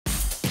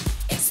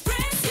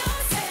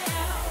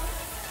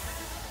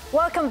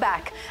Welcome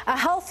back. A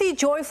healthy,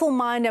 joyful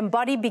mind and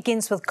body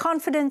begins with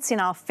confidence in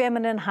our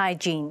feminine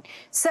hygiene.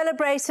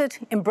 Celebrate it,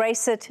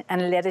 embrace it,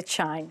 and let it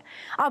shine.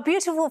 Our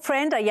beautiful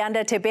friend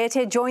Ayanda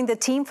Tebete joined the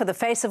team for the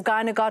Face of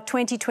GynaGuard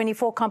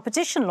 2024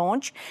 competition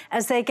launch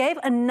as they gave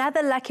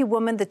another lucky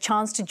woman the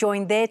chance to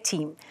join their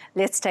team.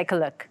 Let's take a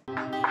look.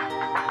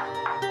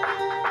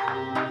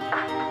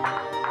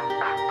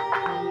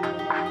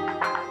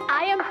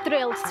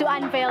 Thrilled to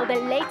unveil the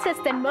latest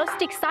and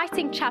most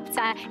exciting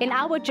chapter in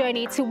our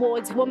journey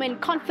towards women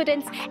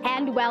confidence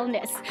and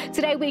wellness.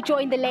 Today we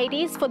join the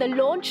ladies for the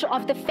launch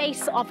of the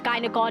Face of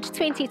GynaGuard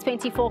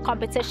 2024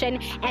 competition,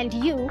 and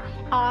you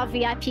are our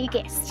VIP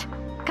guest.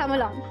 Come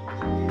along.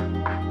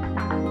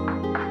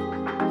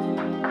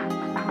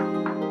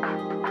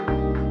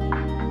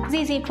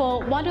 Zizi,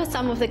 Paul, what are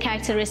some of the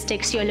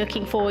characteristics you're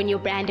looking for in your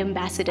brand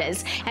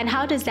ambassadors, and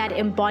how does that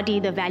embody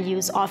the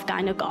values of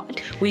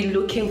GynaGuard? We're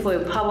looking for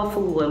a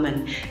powerful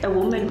woman, a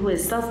woman who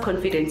has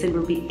self-confidence and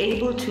will be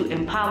able to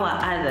empower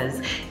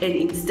others and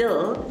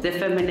instill the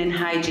feminine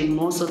hygiene,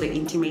 more so the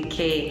intimate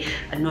care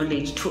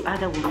knowledge to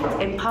other women,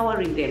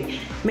 empowering them,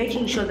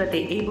 making sure that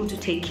they're able to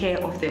take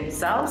care of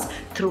themselves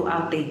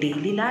throughout their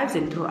daily lives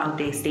and throughout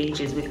their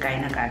stages with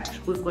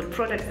GynaGuard. We've got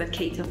products that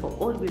cater for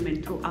all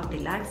women throughout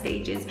their life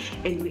stages,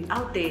 and we're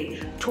out there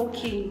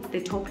talking the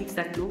topics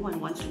that no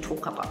one wants to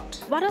talk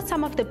about. What are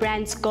some of the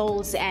brand's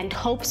goals and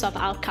hopes of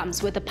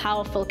outcomes with a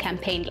powerful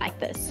campaign like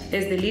this?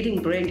 As the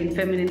leading brand in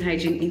feminine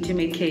hygiene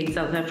intimate care in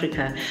South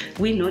Africa,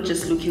 we're not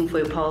just looking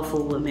for a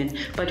powerful woman,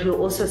 but we're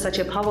also such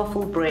a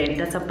powerful brand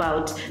that's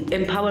about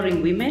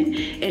empowering women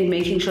and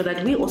making sure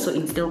that we also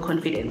instill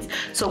confidence.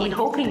 So we're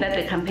hoping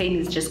that the campaign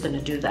is just going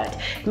to do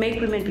that. Make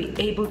women be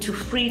able to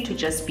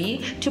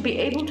be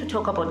able to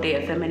talk about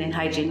their feminine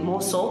hygiene,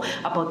 more so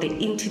about the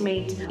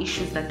intimate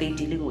issues that they're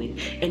dealing with,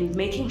 and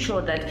making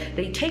sure that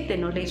they take the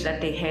knowledge that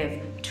they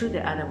have to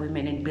the other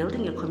women and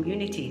building a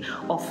community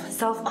of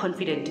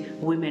self-confident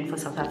women for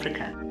South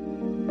Africa.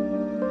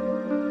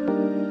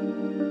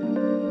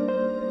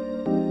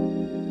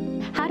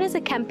 How does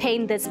a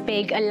campaign this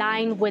big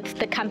align with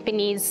the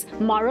company's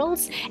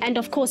morals and,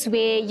 of course,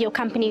 where your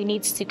company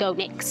needs to go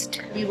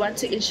next? We want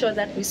to ensure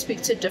that we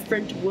speak to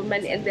different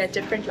women in their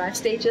different life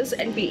stages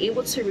and be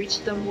able to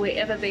reach them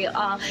wherever they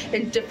are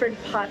in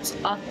different parts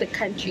of the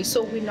country.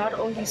 So we're not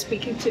only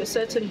speaking to a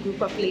certain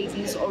group of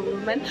ladies or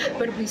women,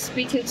 but we're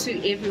speaking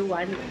to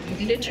everyone,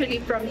 literally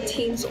from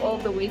teens all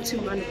the way to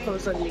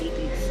menopausal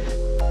ladies.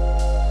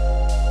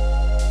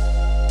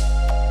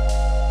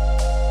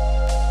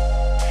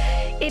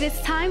 It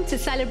is time to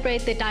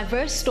celebrate the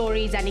diverse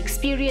stories and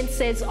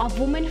experiences of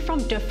women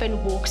from different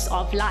walks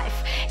of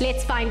life.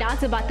 Let's find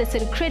out about this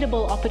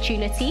incredible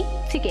opportunity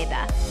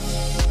together.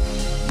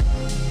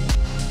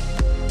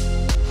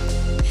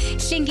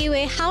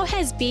 Shingiwe, how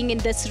has being in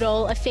this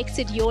role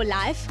affected your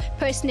life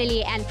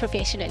personally and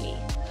professionally?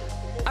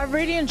 I've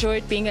really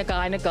enjoyed being a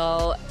Gyna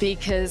girl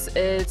because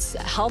it's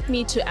helped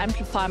me to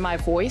amplify my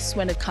voice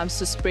when it comes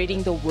to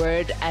spreading the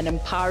word and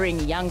empowering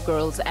young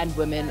girls and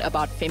women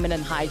about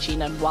feminine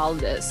hygiene and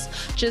wellness.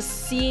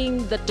 Just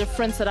seeing the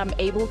difference that I'm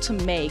able to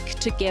make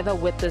together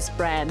with this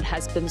brand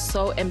has been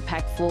so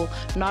impactful,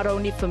 not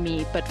only for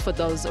me, but for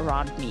those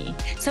around me.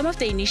 Some of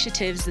the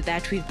initiatives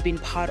that we've been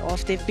part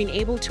of, they've been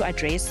able to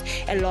address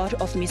a lot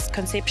of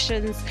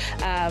misconceptions,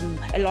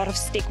 a lot of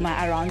stigma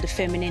around the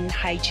feminine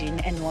hygiene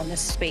and wellness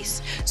space.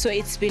 So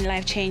it's been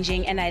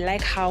life-changing, and I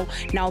like how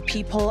now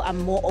people are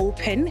more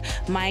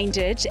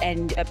open-minded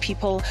and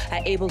people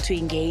are able to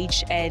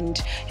engage and,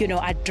 you know,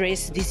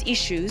 address these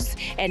issues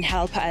and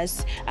help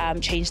us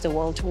change the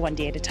world one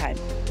day at a time.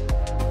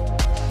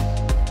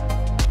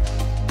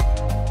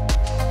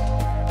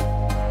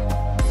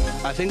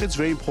 I think it's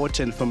very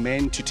important for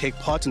men to take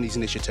part in these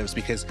initiatives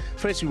because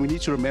first we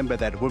need to remember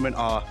that women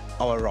are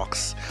our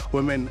rocks.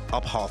 Women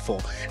are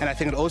powerful. And I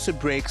think it also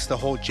breaks the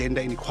whole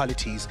gender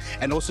inequalities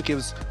and also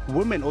gives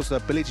women also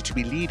the ability to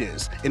be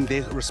leaders in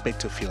their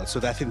respective fields. So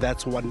I think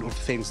that's one of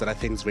the things that I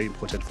think is very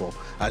important for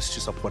us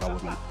to support our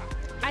women.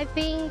 I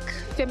think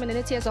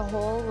femininity as a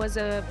whole was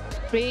a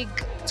big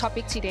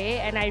topic today,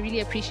 and I really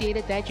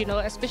appreciated that, you know,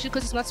 especially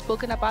because it's not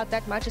spoken about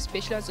that much,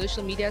 especially on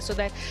social media, so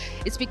that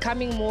it's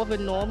becoming more of a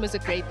norm is a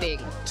great thing.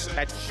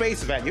 At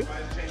face value,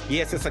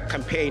 yes, it's a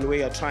campaign where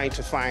you're trying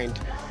to find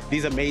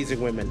these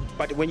amazing women,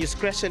 but when you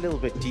scratch a little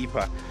bit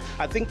deeper,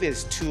 I think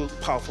there's two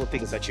powerful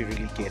things that you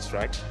really get,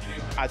 right?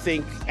 I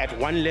think at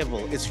one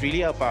level, it's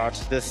really about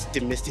this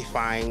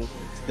demystifying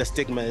the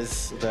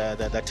stigmas,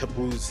 the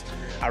taboos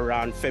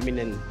around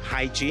feminine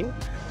hygiene.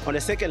 On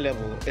a second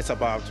level, it's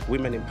about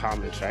women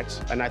empowerment,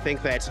 right? And I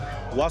think that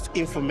whilst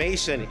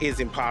information is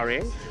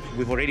empowering,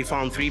 we've already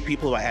found 3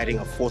 people. We're adding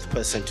a 4th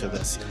person to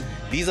this.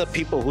 These are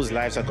people whose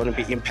lives are going to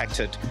be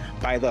impacted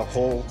by the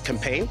whole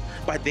campaign,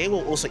 but they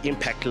will also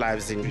impact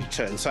lives in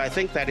return. So I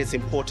think that it's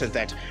important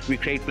that we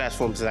create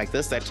platforms like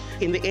this that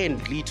in the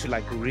end lead to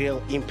like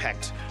real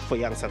impact for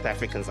young South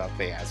Africans out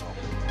there as well.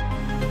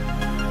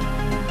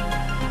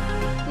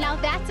 Now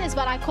that That is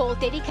what I call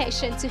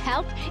dedication to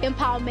health,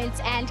 empowerment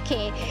and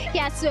care.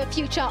 Here's to a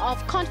future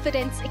of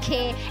confidence,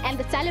 care and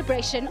the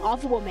celebration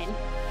of women.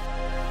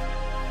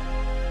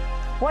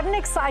 What an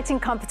exciting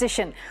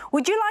competition.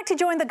 Would you like to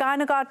join the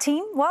GynaGuard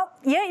team? Well,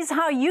 here is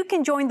how you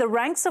can join the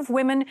ranks of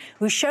women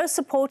who show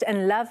support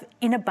and love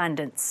in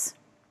abundance.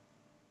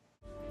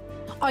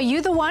 Are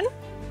you the one?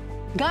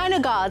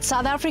 GynaGuard,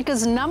 South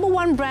Africa's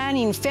 #1 brand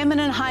in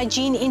feminine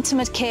hygiene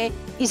intimate care,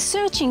 is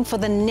searching for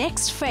the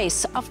next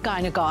face of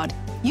GynaGuard.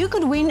 You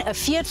could win a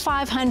Fiat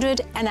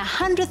 500 and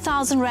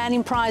 100,000 Rand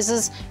in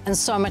prizes and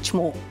so much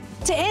more.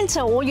 To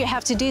enter, all you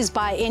have to do is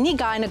buy any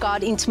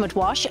GynaGuard intimate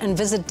wash and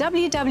visit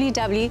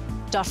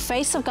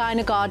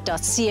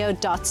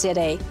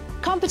www.faceofgynaguard.co.za.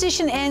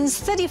 Competition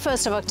ends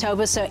 31st of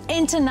October, so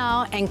enter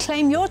now and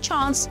claim your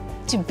chance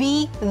to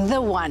be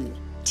the one.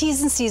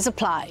 T's and C's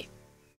apply.